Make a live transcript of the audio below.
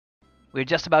We're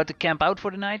just about to camp out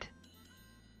for the night.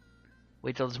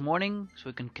 Wait till this morning so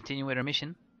we can continue with our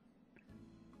mission.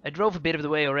 I drove a bit of the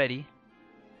way already.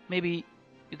 Maybe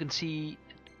you can see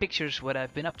pictures what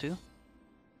I've been up to.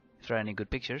 If there are any good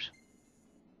pictures.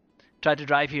 Try to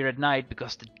drive here at night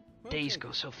because the days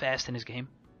go so fast in this game.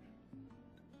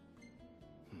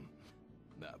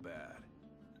 Not bad.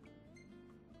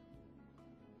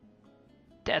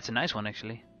 That's a nice one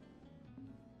actually.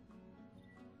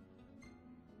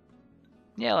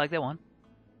 Yeah, I like that one.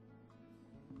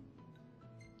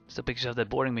 Still pictures of that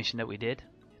boarding mission that we did.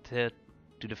 To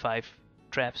the 5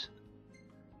 traps.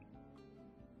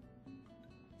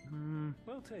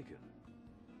 Well taken.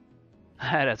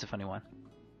 That's a funny one.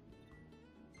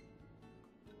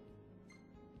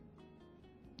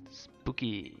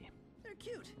 Spooky. They're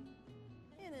cute.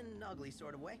 In an ugly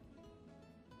sort of way.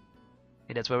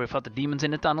 Yeah, that's where we fought the demons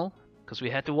in the tunnel. Because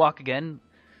we had to walk again.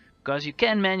 Because you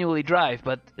can manually drive,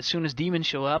 but as soon as demons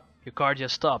show up, your car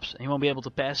just stops. And you won't be able to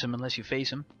pass them unless you face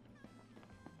them.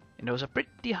 And those are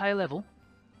pretty high level.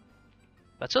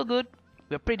 But so good.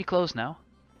 We're pretty close now.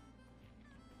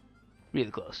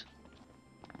 Really close.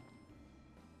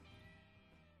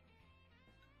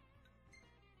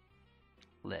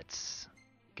 Let's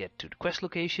get to the quest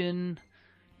location.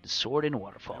 The sword in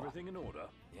Waterfall. Everything in order?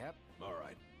 Yep. All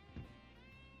right.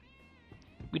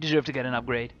 We deserve to get an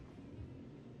upgrade.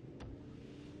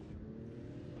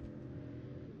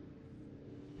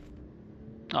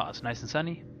 Oh, it's nice and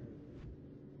sunny.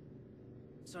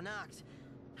 So Noct,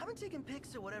 haven't taken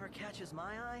pics of whatever catches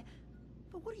my eye,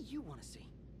 but what do you want to see?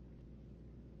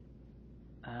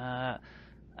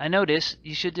 I know this.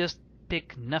 You should just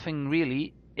pick nothing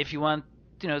really if you want,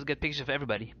 you know, to get pictures of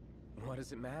everybody. What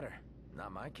does it matter?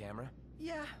 Not my camera.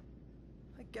 Yeah,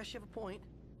 I guess you have a point.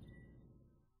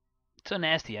 So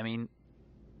nasty. I mean,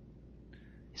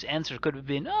 his answer could have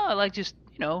been, "Oh, I like just,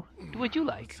 you know, do what you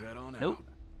like." Let's head on Nope. out.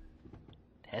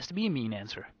 It has to be a mean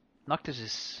answer. Noctis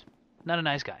is not a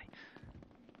nice guy.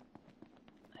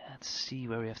 Let's see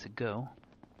where we have to go.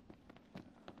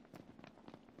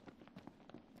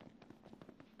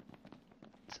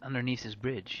 It's underneath this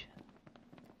bridge.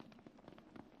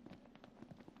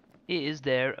 Is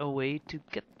there a way to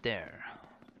get there?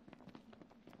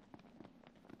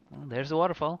 Well, there's the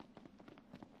waterfall.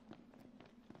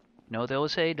 You know what they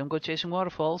always say, don't go chasing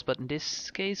waterfalls, but in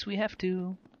this case we have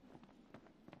to.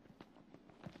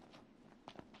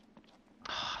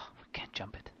 We can't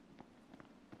jump it.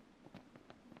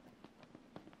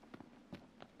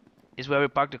 Is where we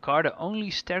parked the car the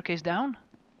only staircase down?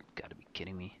 Gotta be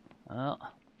kidding me. Well,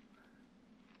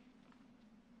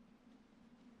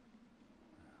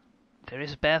 there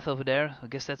is a path over there. I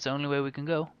guess that's the only way we can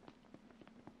go.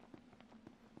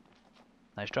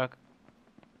 Nice truck.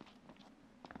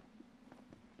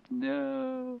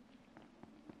 No.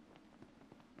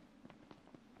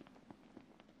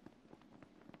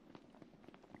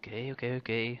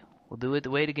 Okay. We'll do it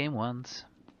the way the game wants.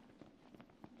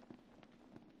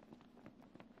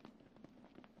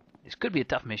 This could be a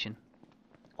tough mission.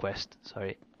 Quest,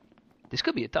 sorry. This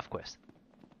could be a tough quest.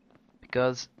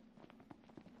 Because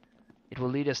it will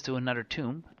lead us to another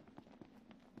tomb.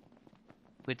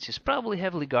 Which is probably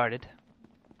heavily guarded.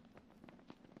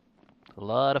 A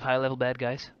lot of high level bad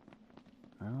guys.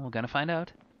 Well, we're gonna find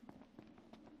out.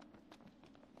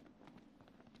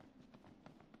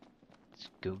 Let's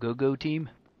go team.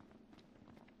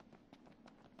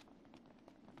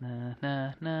 Na.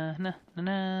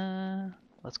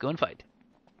 Let's go and fight.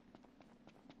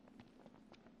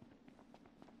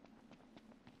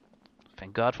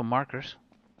 Thank God for markers.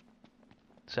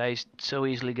 So I so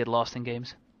easily get lost in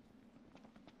games.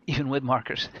 Even with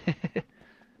markers.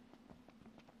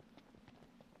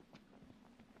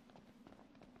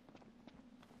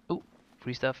 Oh,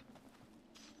 free stuff.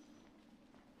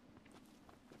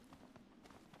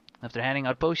 After handing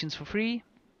out potions for free,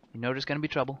 you know there's gonna be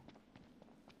trouble.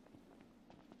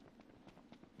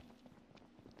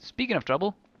 Speaking of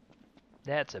trouble,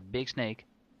 that's a big snake.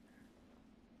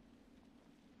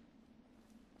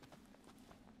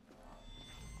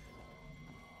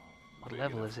 What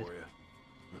level is it?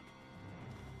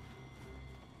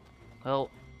 Well,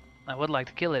 I would like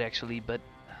to kill it actually, but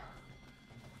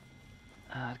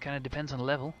it kind of depends on the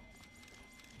level.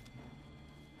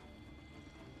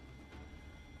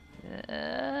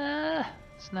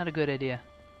 It's not a good idea.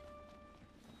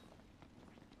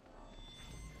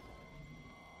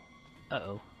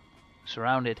 Uh-oh.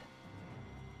 Surrounded.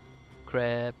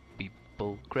 Crab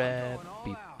people, crab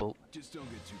people. Just don't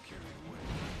get too carried away.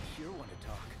 Sure want to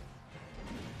talk.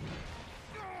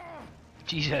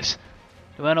 Jesus.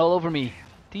 They went all over me.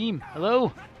 Team,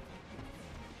 hello?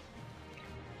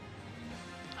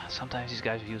 Sometimes these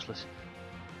guys are useless.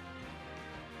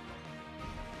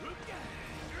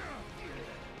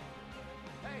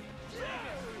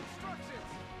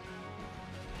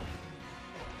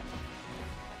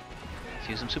 Let's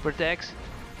use some super attacks.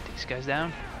 Take these guys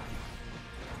down.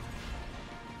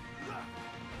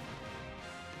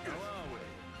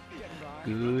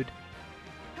 Good.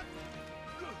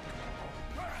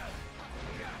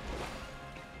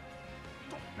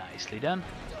 Nicely done.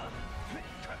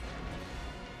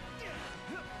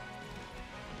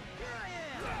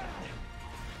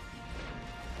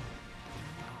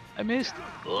 I missed.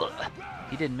 Ugh.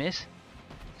 He didn't miss.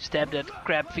 Stabbed that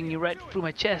crab thingy right through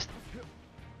my chest.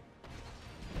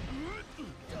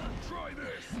 Try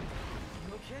this.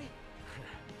 Okay.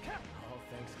 All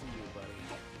thanks to you, buddy.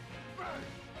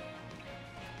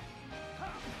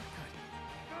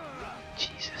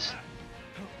 Jesus.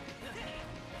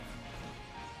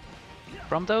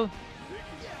 Prompto?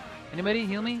 Anybody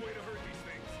heal me?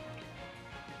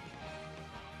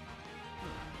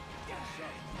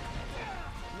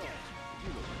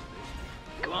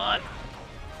 Come on.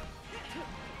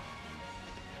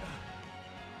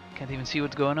 Can't even see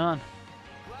what's going on.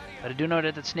 But I do know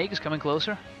that that snake is coming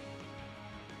closer.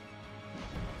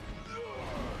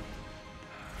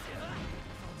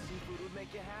 Seafood would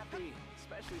make you happy,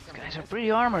 especially These something guys are that's-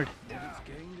 pretty armored. If it's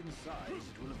gained in size,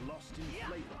 it will have lost in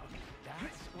flavor.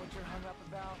 That's what you're hung up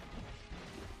about?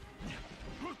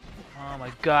 Oh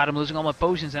my god, I'm losing all my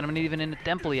potions and I'm not even in the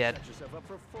temple yet. Set yourself up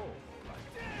for a fall.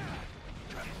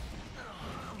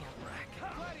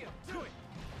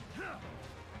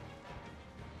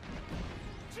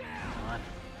 Come on.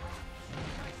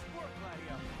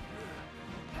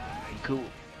 Cool.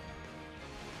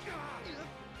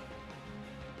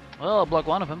 Well, I'll block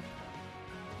one of them.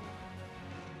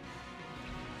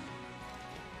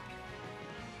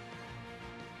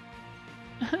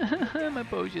 My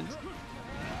potions.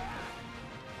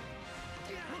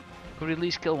 Could we at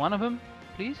least kill one of them,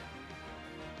 please?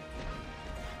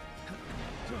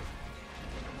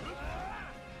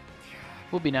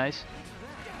 Would be nice.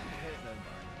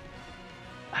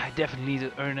 I definitely need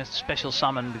to earn a special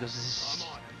summon because this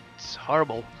is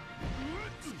horrible.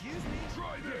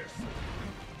 Try this.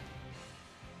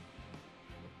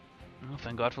 Oh,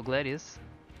 thank God for Gladius.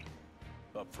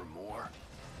 Up for more.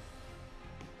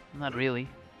 Not really,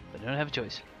 but I don't have a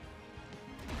choice.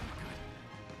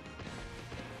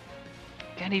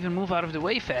 Can't even move out of the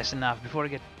way fast enough before I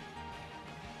get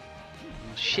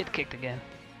shit kicked again.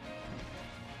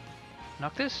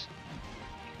 Noctis?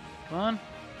 Come on.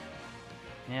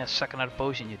 Yeah, sucking out a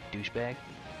potion, you douchebag. Smash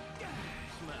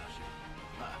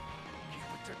it. Ha.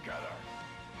 Keep it together.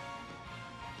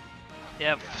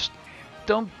 Yeah,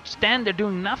 don't stand there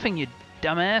doing nothing, you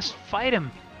dumbass. Fight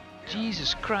him.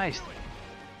 Jesus Christ.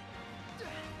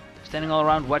 Standing all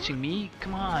around watching me?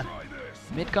 Come on. Try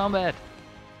this. Mid-combat.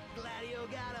 Gladio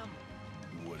got him.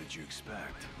 What did you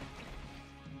expect?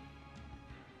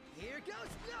 Here goes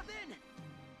nothing.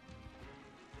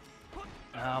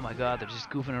 Oh my god, they're just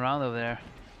goofing around over there.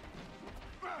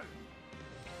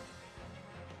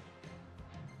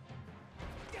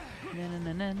 Na,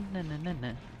 na, na, na, na, na,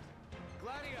 na.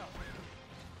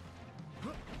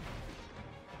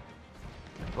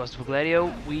 If it wasn't for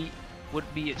Gladio, we would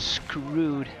be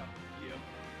screwed.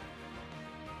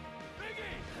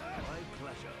 My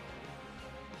pleasure.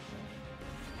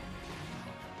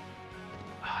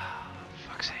 Ah,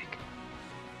 fuck's sake.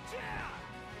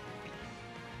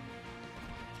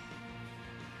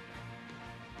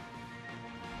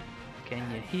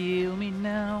 Can you heal me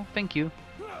now? Thank you.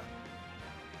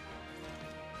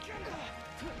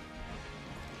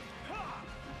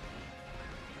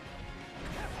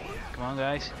 Come on,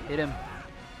 guys, hit him.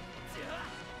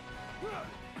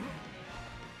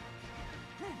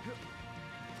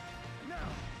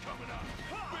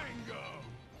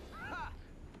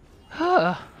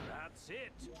 Huh. That's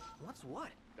it. What's what?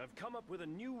 I've come up with a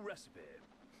new recipe.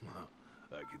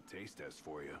 I can taste test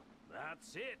for you.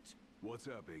 That's it. What's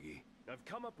up, Iggy? I've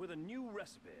come up with a new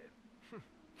recipe.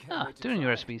 Ah, doing your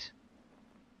recipes.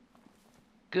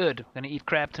 Good, I'm gonna eat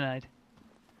crab tonight.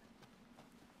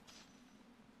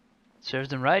 Serves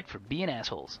them right for being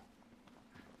assholes.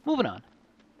 Moving on.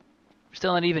 We're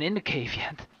still not even in the cave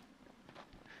yet.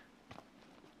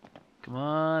 Come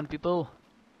on, people.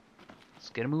 Let's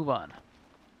get a move on.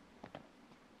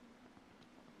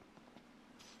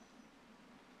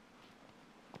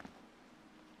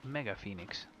 Mega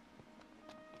Phoenix.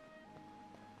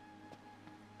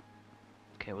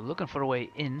 Okay, we're looking for a way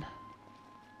in.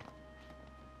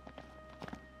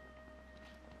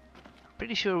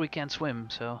 Pretty sure we can't swim,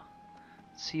 so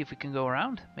let's see if we can go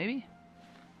around, maybe?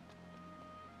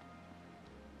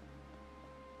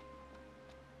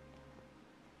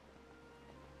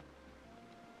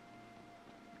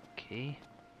 Okay.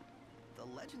 The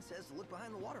legend says to look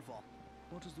behind the waterfall.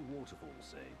 What does the waterfall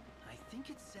say? I think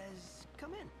it says,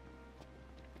 come in.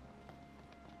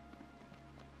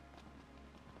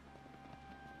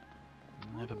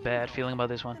 I have a bad feeling about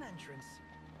this one. An entrance.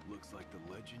 Looks like the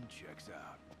legend checks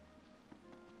out.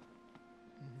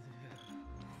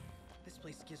 This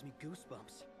place gives me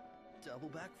goosebumps. Double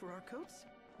back for our coats?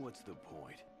 What's the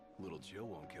point? Little Jill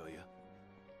won't kill you.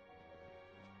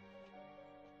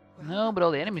 No, but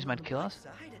all the enemies On might the kill bright us.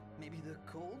 side, maybe the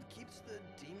cold keeps the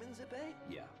demons at bay?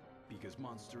 Yeah, because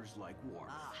monsters like warmth.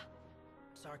 Ah,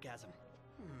 sarcasm.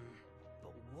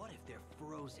 But what if they're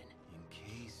frozen?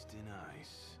 Encased in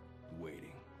ice,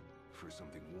 waiting for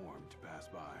something warm to pass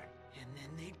by. And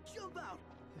then they jump out.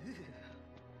 And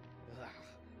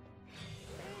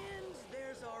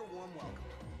there's our warm welcome.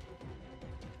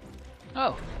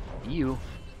 Oh, you.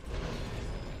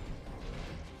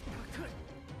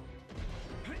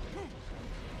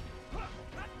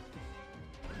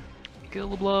 Kill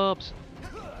the blobs.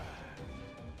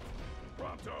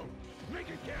 Pronto, make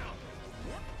it count.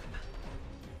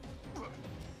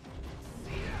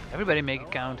 Everybody make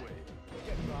it count.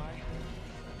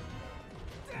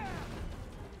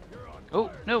 Oh,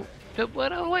 no. No,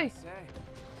 what? Out of the way.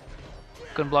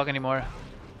 Couldn't block anymore.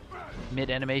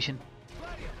 Mid animation.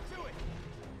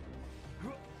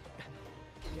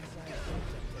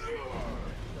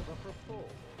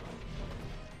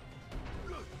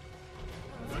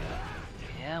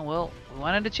 Yeah, well, we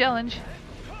wanted a challenge.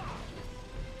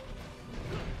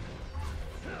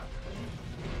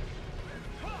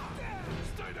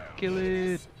 Kill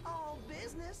it. All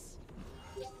business.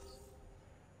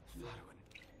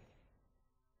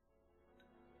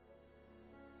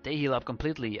 They heal up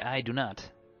completely. I do not.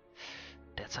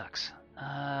 That sucks.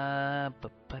 Never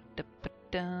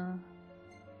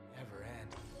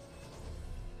end.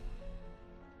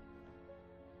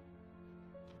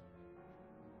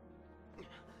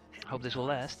 Hope this will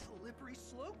last. Slippery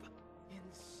slope. In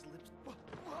slips.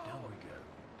 Down we go.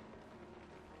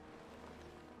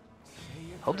 Say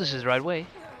your Hope this is the right way.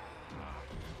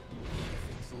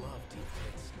 things love deep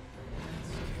pits.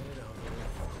 Let's get it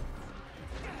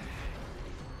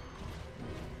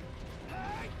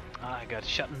over. I got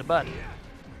shot in the butt.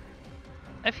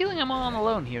 I'm feeling I'm all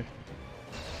alone here.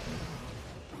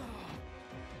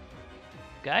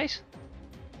 Guys?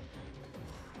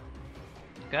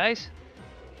 Guys?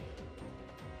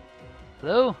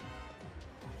 Hello?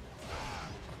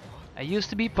 I used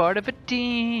to be part of a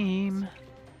team.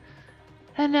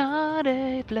 And now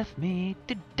they've left me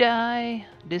to die.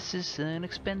 This is an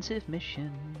expensive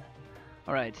mission.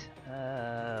 Alright.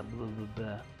 Blah, blah,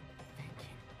 blah.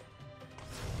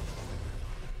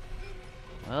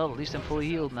 Well, at least I'm fully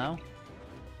healed now.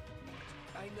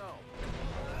 I know.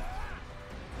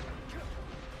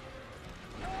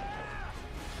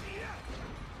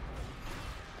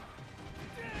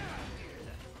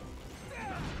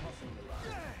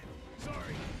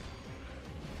 Sorry.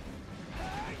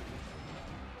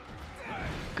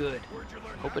 Good.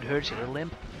 Hope it hurts your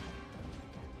limp.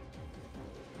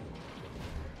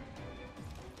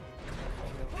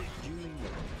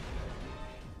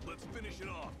 Let's finish it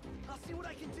off. I'll see what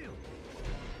I can do.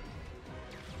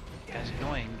 Guy's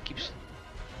annoying. Keeps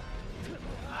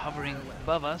hovering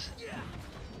above us.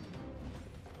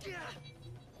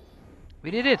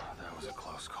 We did it. That was a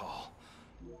close call.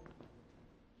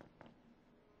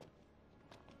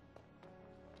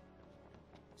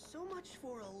 So much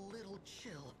for a little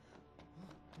chill.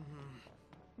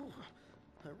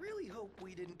 I really hope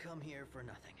we didn't come here for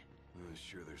nothing.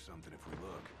 Sure, there's something if we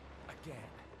look. Again.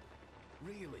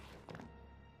 Really?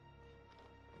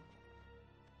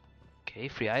 Okay,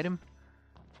 free item.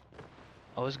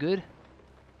 Always good.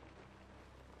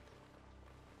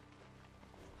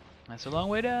 That's a long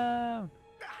way down.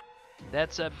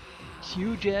 That's a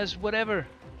huge ass whatever.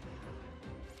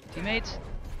 Teammates?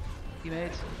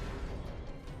 Teammates?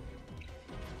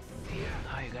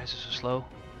 Oh, you guys are so slow.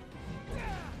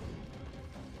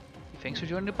 Thanks for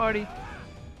joining the party.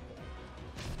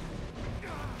 The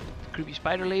creepy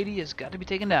spider lady has got to be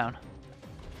taken down.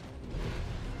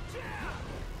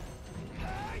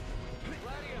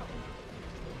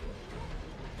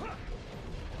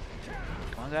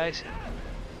 Come on, guys.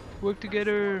 Work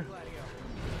together.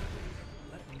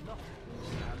 Let me know.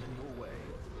 I'm in your way.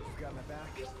 You've got my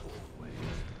back. Always.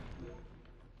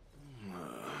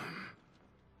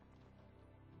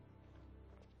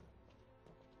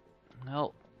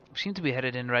 Well, we seem to be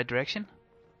headed in the right direction.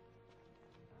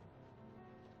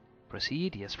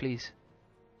 Proceed, yes please.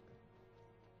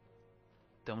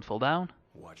 Don't fall down.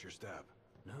 Watch your step.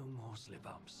 No more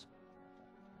slip-ups.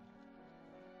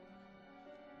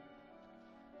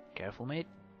 Careful, mate.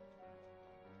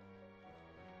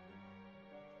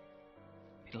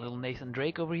 A little Nathan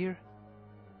Drake over here.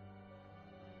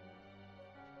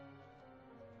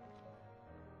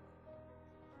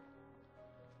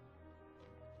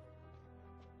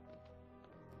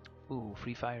 Ooh,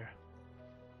 free fire.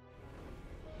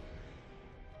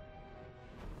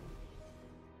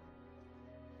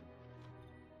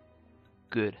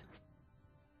 Good.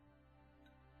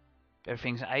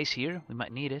 Everything's ice here. We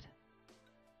might need it.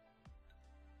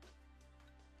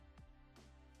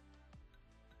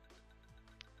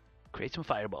 Create some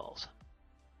fireballs.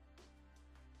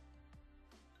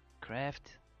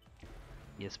 Craft.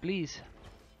 Yes, please.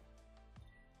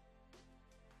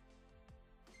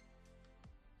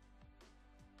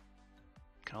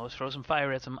 Can always throw some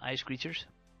fire at some ice creatures.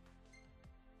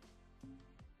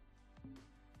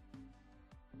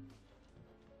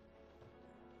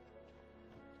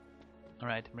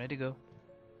 Alright, I'm ready to go.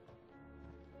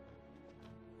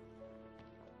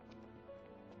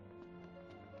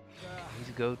 Need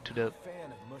to go to the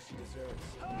Fan of mushy desserts.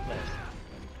 left.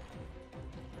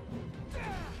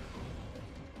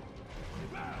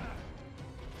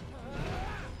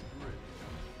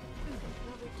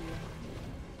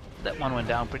 That one went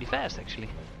down pretty fast, actually.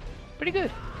 Pretty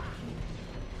good.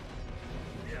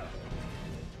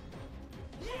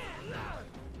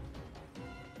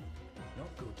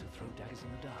 Not good to throw daggers in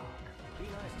the dark. Be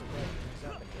nice to break things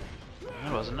up again.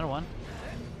 There was another one.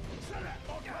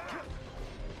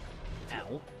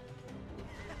 Ow.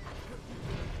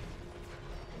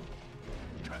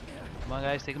 Come on,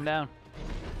 guys, take him down.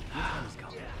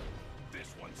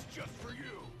 This one's just for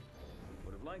you.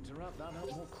 Would have liked to wrap that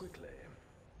up more quickly.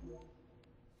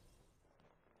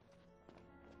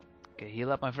 Okay,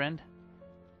 heal up, my friend.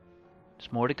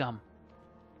 There's more to come.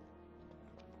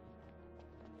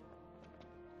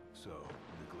 So,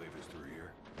 the glaive is through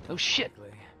here. Oh shit!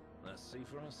 Quickly. Let's see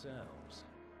for ourselves.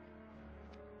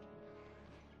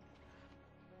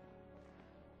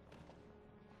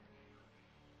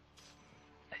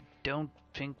 I don't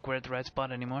think we're at the right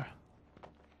spot anymore.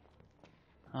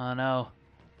 Oh no.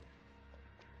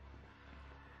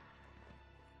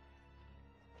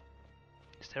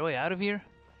 Is there a way out of here?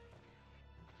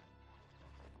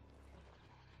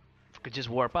 If I could just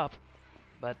warp up,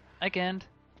 but I can't.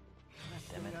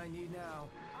 Damn it. I need now.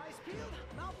 Eyes peeled,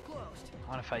 mouth closed. I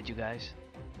wanna fight you guys.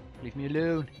 Leave me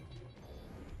alone.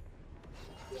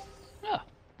 Ah,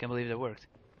 can't believe that worked.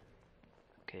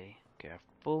 Okay,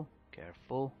 careful,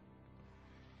 careful.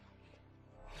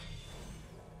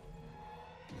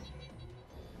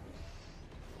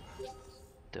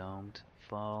 Don't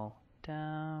fall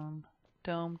down.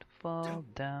 Don't fall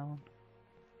down.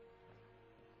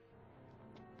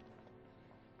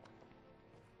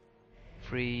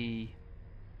 Free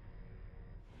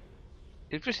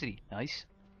electricity, nice.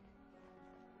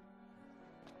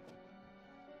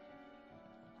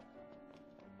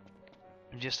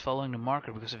 I'm just following the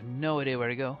marker because I have no idea where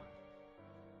to go.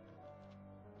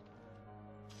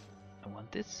 I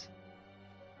want this.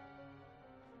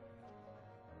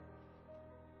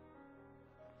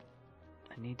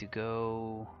 I need to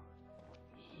go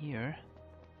here.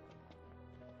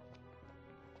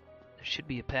 There should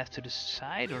be a path to the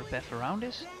side or a path around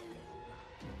this.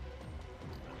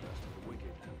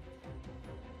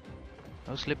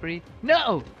 No slippery.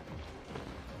 No!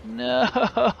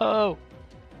 No!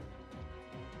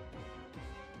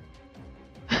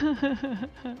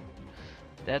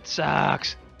 That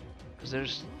sucks. Because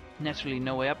there's naturally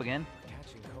no way up again.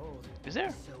 Catching cold. Is there?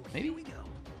 So Maybe? here we go.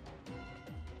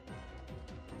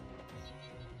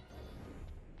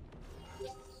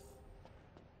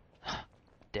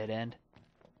 Dead end.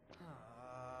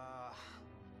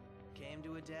 Came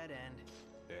to a dead end.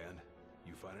 And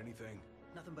you find anything?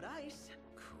 Nothing but ice.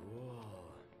 Cool.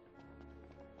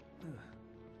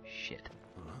 Shit.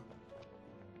 Huh?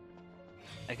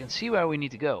 I can see where we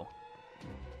need to go.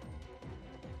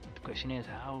 The question is,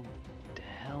 how the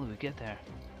hell do we get there?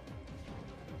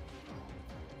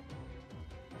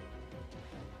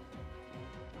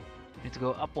 Need to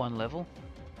go up one level.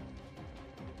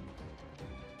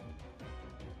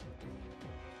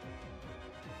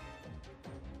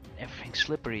 Everything's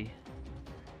slippery.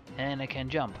 And I can't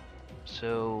jump.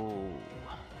 So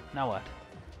now what?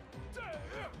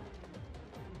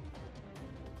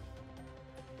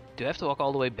 Do I have to walk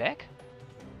all the way back?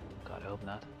 God, I hope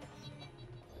not.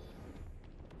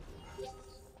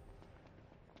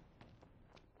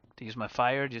 To use my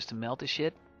fire just to melt the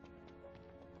shit?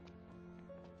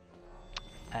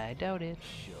 I doubt it.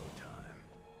 Showtime.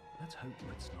 Let's hope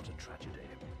it's not a tragedy.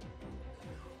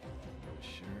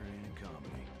 Sure ain't a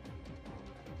comedy.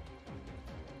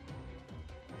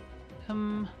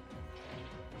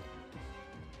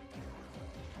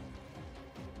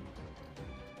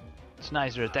 It's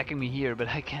nice they're attacking me here, but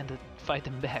I can't fight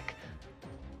them back.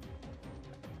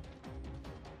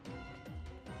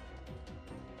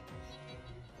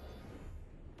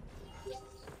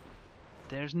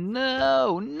 There's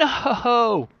no!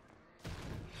 Oh,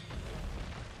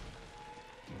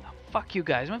 fuck you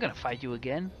guys, I'm not gonna fight you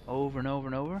again. Over and over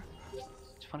and over.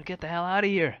 Just wanna get the hell out of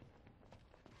here.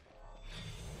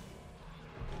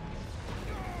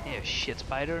 Yeah, shit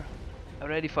spider. I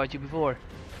already fought you before.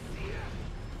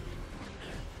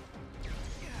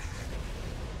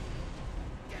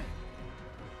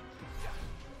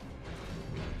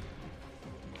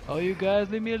 Oh, you guys,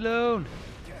 leave me alone.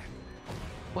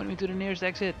 Point me to the nearest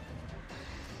exit.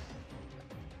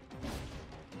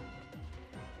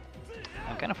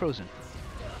 I'm kind of frozen.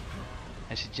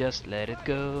 I should just let it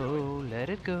go, let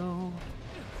it go.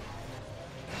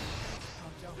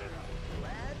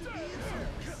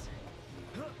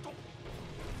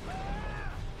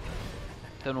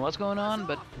 Don't know what's going on,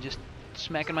 but just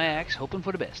smacking my axe, hoping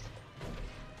for the best.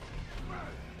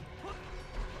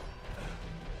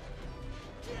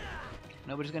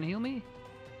 Nobody's gonna heal me?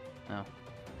 No.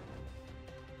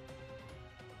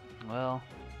 Well,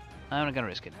 I'm not gonna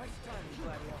risk it.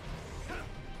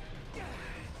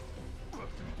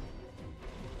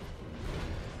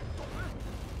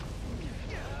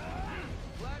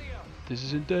 This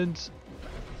is intense.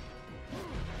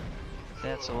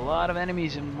 That's a lot of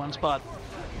enemies in one spot.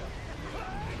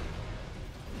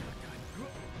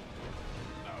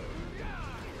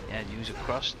 Yeah, use a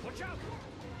cross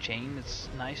chain, it's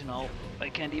nice and all. I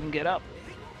can't even get up.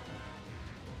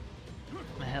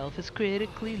 My health is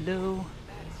critically low.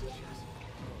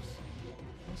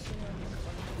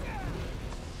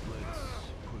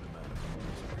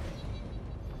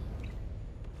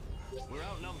 We're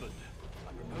outnumbered.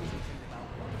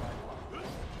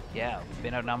 Yeah, we've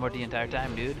been outnumbered the entire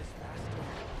time, dude.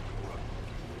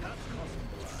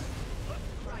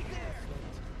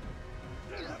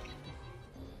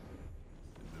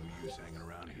 No use hanging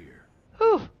around here.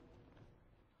 Whew.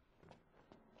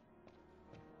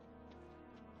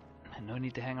 No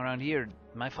need to hang around here.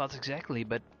 My fault exactly,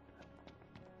 but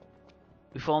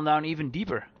we've fallen down even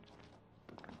deeper.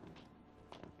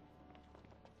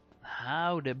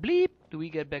 How the bleep do we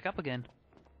get back up again?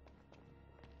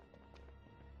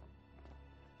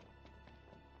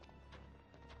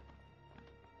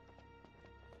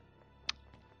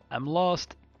 I'm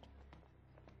lost.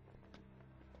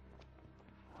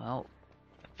 Well,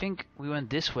 I think we went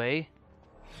this way.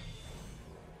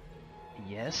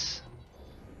 Yes.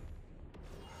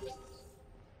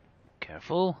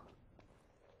 Careful.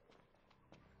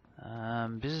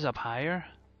 This is up higher.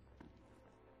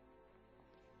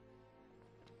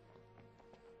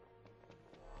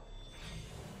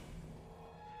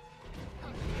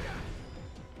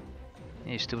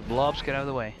 You stupid blobs, get out of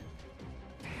the way.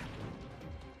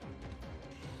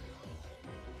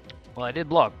 Well, I did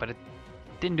block, but it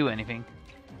didn't do anything.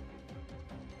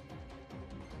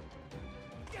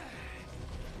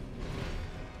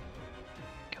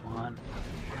 Come on,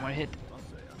 one more hit.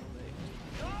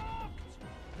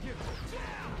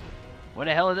 Where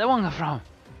the hell did that one come from?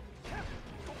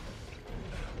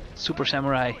 Super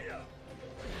Samurai.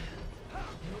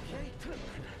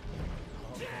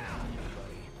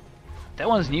 That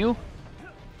one's new.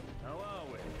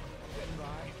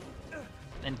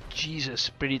 And Jesus,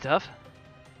 pretty tough.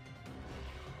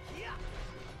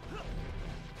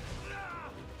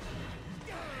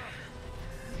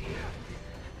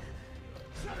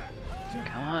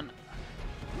 Come on.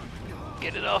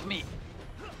 Get it off me.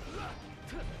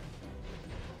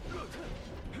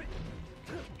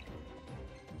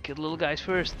 Kill the little guys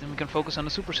first, then we can focus on the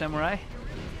Super Samurai.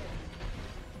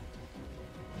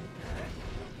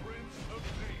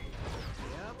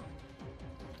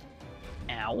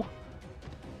 Ow.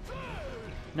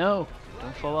 No,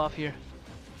 don't fall off here.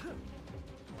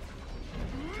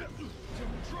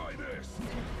 Try this.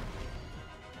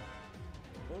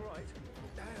 Alright,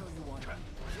 the hell you want?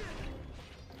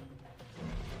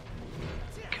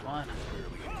 Come on.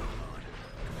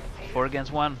 4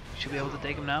 against 1. Should be able to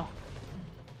take him now.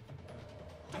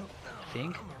 I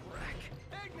think.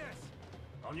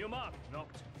 On your mark,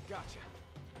 Noctis. Gotcha.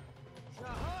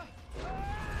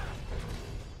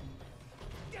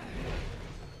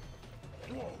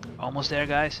 Almost there,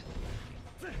 guys.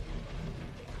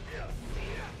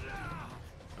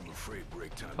 I'm afraid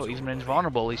break time's Oh, even over, when he's buddy.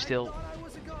 vulnerable, he's still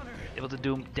able to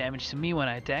do damage to me when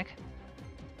I attack.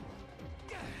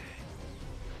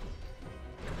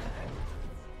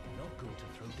 Not good to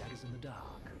throw daggers in the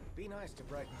dark. Be nice to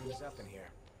brighten things up in here.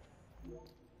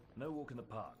 No walk in the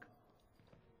park.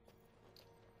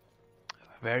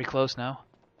 Very close now.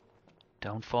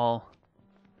 Don't fall.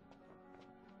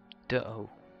 Duh-oh.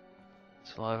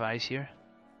 There's a lot of ice here.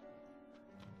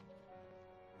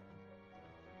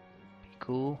 Be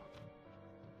cool.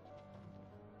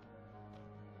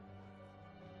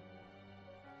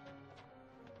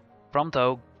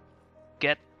 Prompto,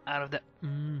 get out of the...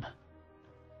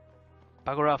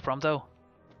 Bugger off, Prompto.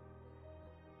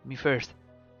 Me first.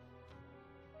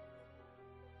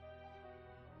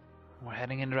 We're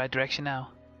heading in the right direction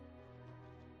now.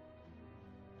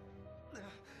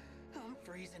 I'm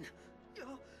freezing.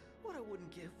 Oh, what I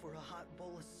wouldn't give for a hot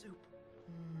bowl of soup.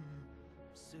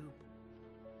 Soup.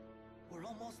 We're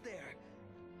almost there.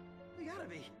 We gotta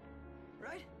be,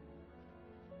 right?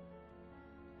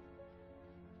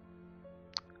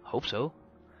 Hope so.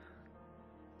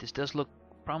 This does look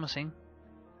promising.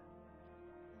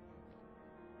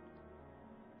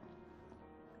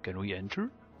 Can we enter?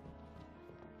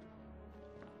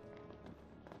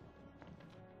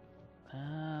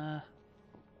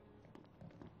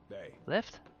 Hey,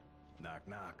 Left? knock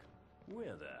knock.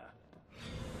 We're there.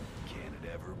 Can it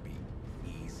ever be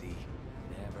easy?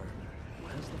 Never.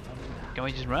 Where's the fun in that? Can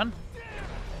we just run?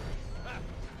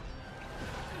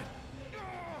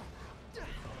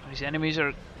 These enemies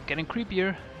are getting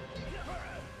creepier.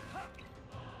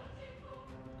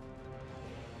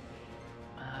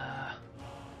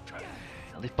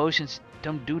 Well, these potions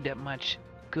don't do that much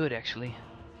good, actually.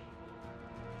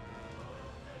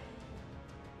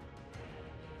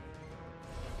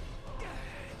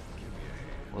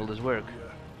 Will this work?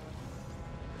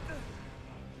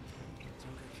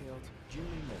 Talcott killed. Julie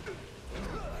Miller.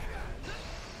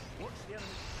 Watch the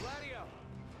enemy. Gladio!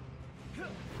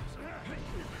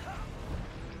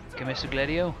 Okay, Mr.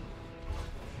 Gladio.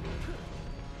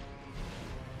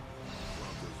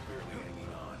 Bronco's barely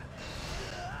hanging on.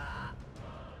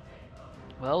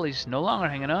 Well, he's no longer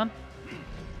hanging on.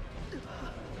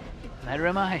 Neither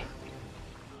am I.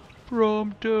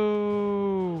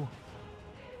 Prompto!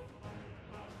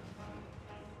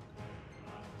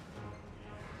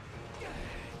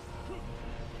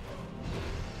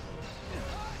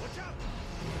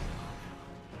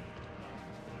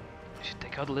 We should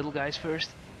take out the little guys first.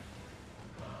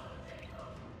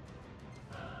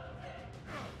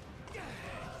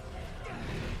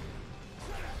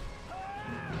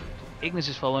 Ignis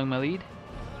is following my lead.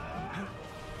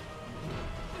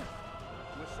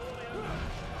 We're sorely outnumbered.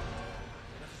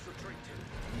 Let's retreat.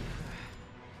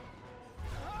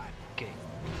 Okay.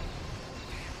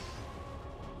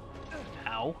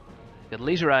 Ow. Got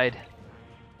laser eyed.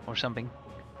 Or something.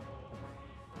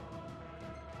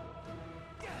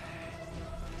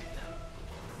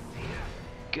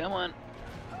 Come on.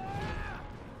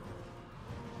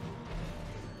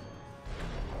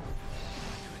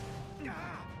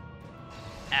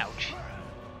 Ouch.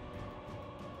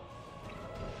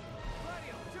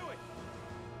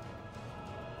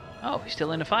 Oh, he's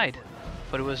still in the fight.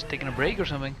 Thought he was taking a break or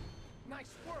something.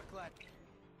 Nice work, lad.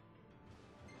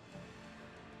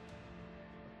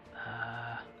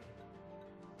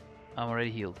 I'm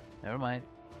already healed. Never mind.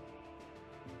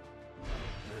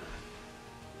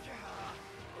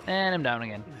 And I'm down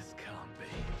again. This can't be.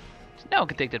 So now I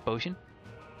can take that potion.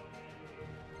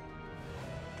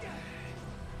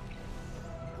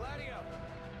 Gladio!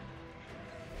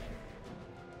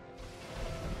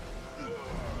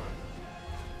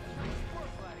 Nice work,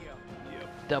 Gladio.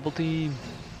 Yep. Double team.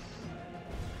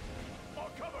 I'll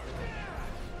cover.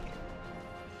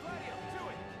 Gladio, do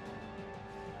it.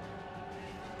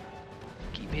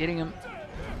 Keep hitting him.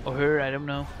 Or her, I don't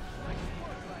know. Nice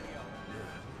work, Gladio.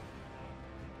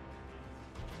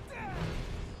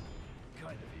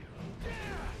 Kind of you.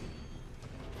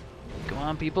 Come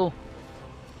on, people.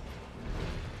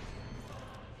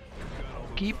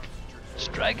 Keep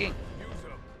striking. Use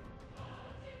them.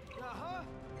 Uh-huh.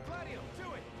 Gladio,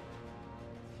 do it.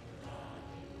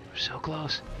 We're so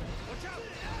close. Watch out.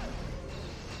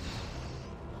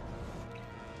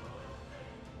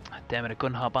 Ah, damn it, I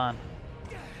couldn't hop on.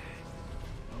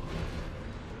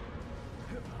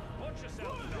 Watch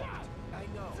yourself, Noctis. I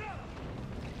know.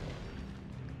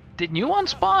 Did new one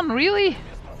spawn? Really?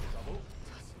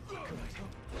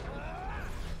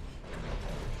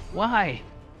 Why?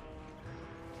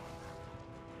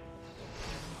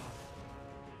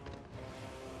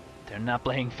 They're not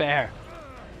playing fair.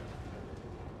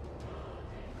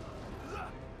 I'll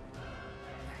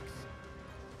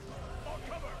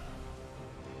cover.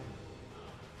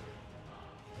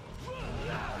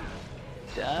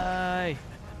 Die.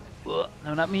 Ugh,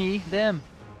 no, not me. Them.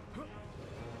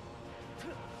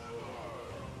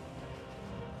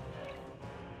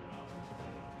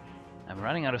 I'm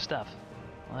running out of stuff.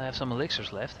 Well, I have some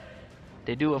elixirs left.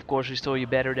 They do, of course, restore you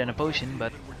better than a potion,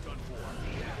 but We're done for.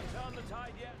 Turn the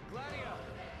tide yet, Gladio?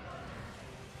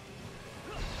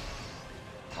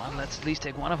 Come on, let's at least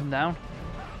take one of them down.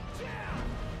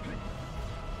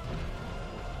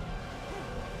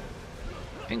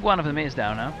 I think one of them is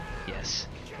down now. Yes.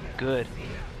 Good.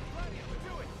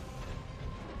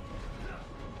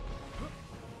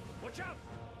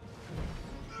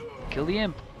 Kill the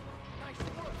imp.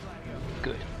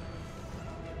 Good.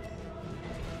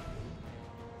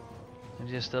 And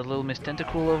just a little Miss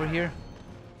Tentacruel over here.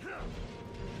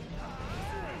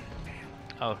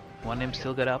 Oh, one imp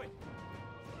still got up.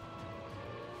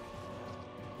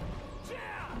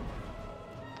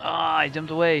 Ah, I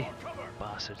jumped away.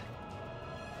 Bastard.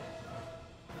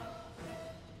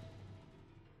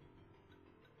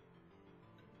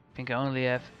 I think I only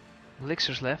have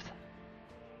elixirs left.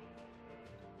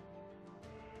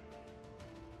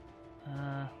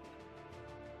 And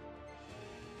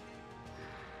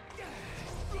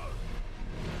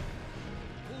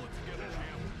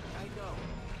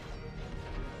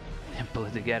pull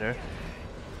it together.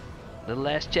 A little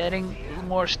less chatting, a little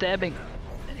more stabbing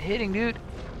and hitting, dude.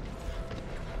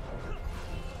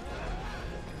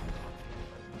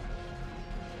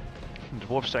 The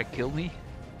warp strike killed me.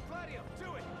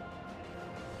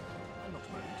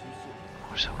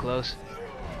 We're so close.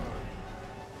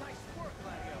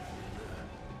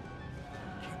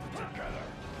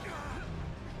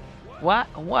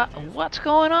 What's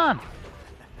going on?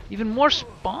 Even more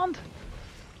spawned?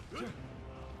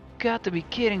 Got to be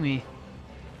kidding me.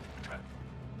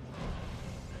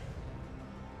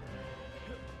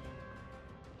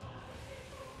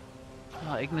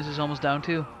 Oh, Ignis is almost down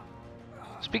too.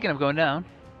 Speaking of going down.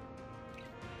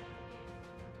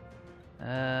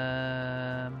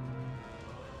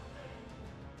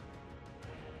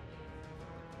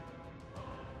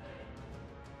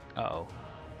 Uh-oh.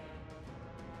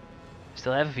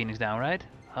 Still have a Phoenix down, right?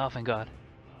 Oh, thank God.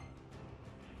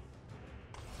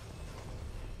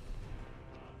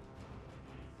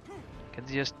 Can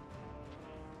they just...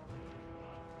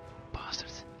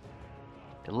 Bastards.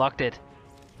 They locked it.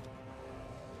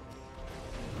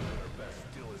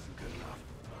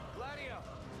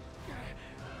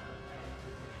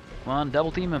 Come on,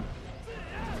 double team him.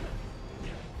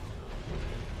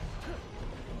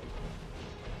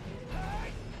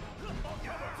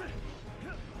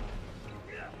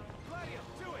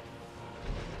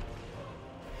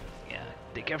 Yeah,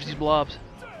 take care of these blobs.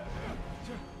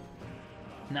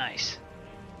 Nice.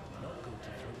 Not good to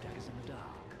throw daggers in the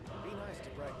dark. Be nice to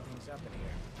brighten things up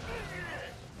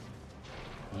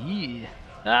in here. Yeah.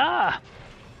 Ah!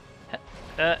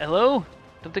 Hello?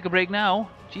 Don't take a break now.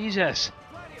 Jesus.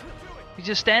 He's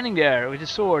just standing there with his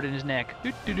sword in his neck.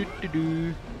 Dick. Appreciate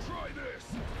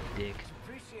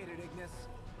it, Ignis.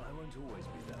 I won't always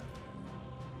be there.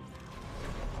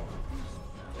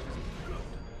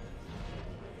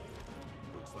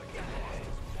 Looks like he lost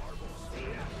his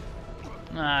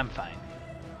marbles. Nah, I'm fine.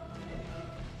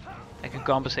 I can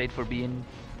compensate for being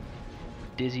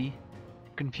dizzy,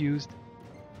 confused.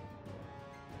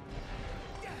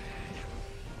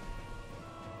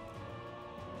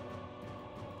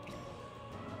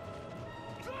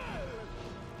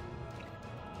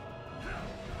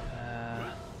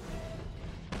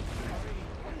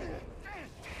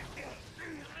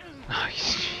 Oh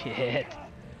shit.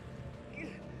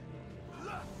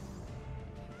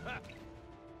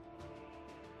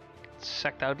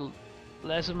 Sucked out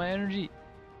less of my energy.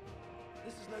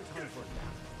 This is no time for it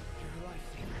now. You're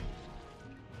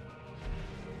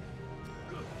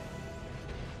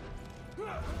a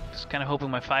lifesaver. Just kind of hoping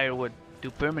my fire would do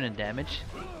permanent damage,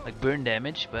 like burn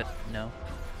damage, but no.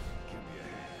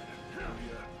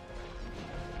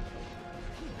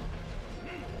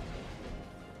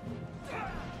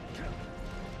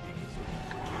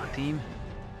 Come on, team.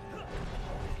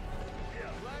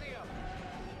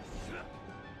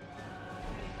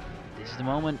 This is the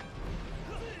moment.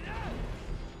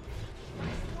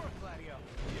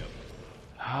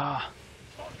 Ah.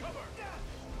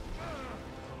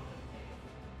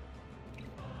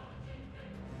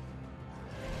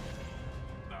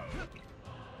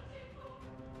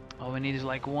 All we need is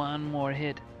like one more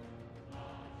hit.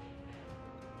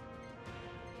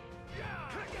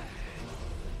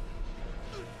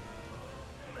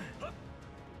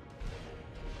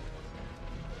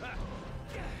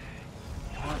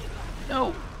 Come on.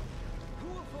 No!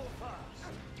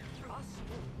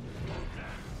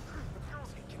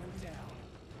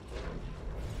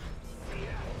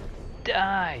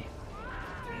 Die!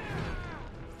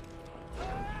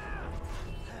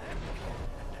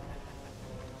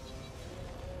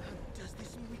 Does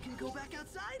this mean we can go back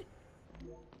outside?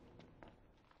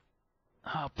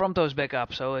 Ah, Prompto's back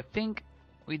up, so I think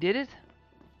we did it.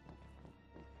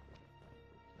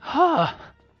 Huh!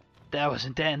 That was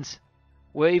intense.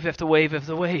 Wave after wave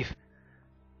after wave.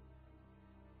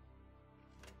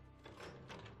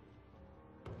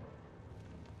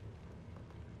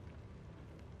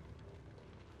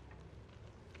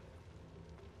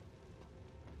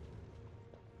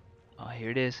 Oh,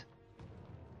 here it is.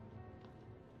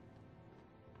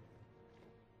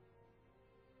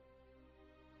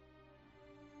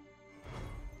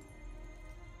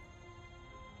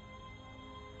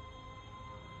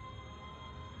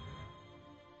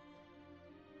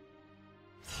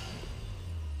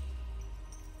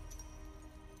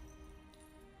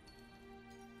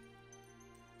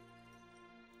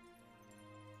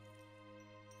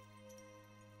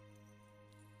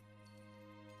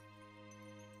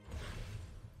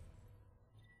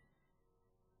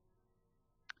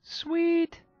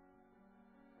 Sweet!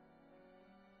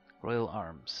 Royal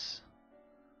Arms.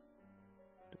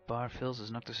 The bar fills as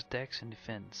Noctis attacks and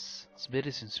defense. Its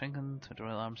abilities is strengthened with the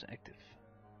Royal Arms active.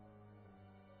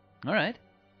 Alright.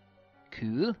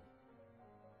 Cool.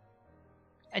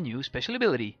 A new special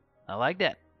ability. I like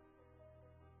that.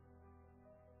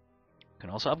 Can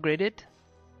also upgrade it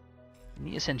in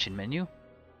the Ascension menu.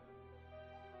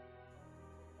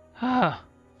 Ah,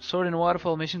 Sword in the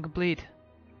Waterfall mission complete.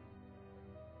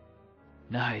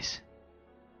 Nice.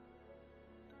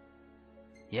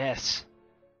 Yes.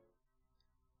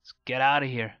 Let's get out of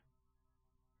here.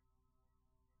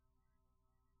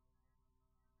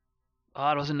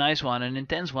 Oh, it was a nice one, an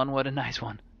intense one. What a nice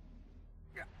one.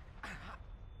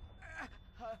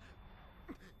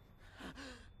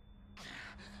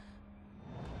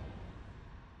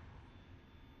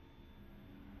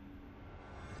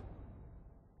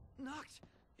 Noct,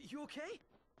 you okay?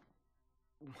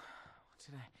 What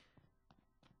did I...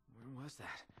 Where was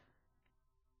that?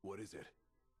 What is it?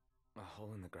 A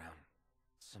hole in the ground.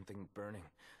 Something burning.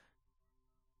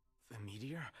 The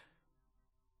meteor?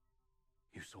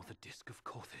 You saw the disc of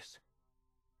Kothis.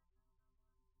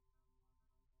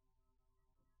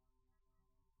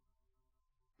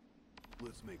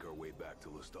 Let's make our way back to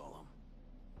Lestalem.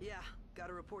 Yeah,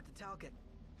 gotta report to Talcott.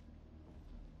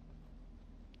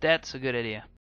 That's a good idea.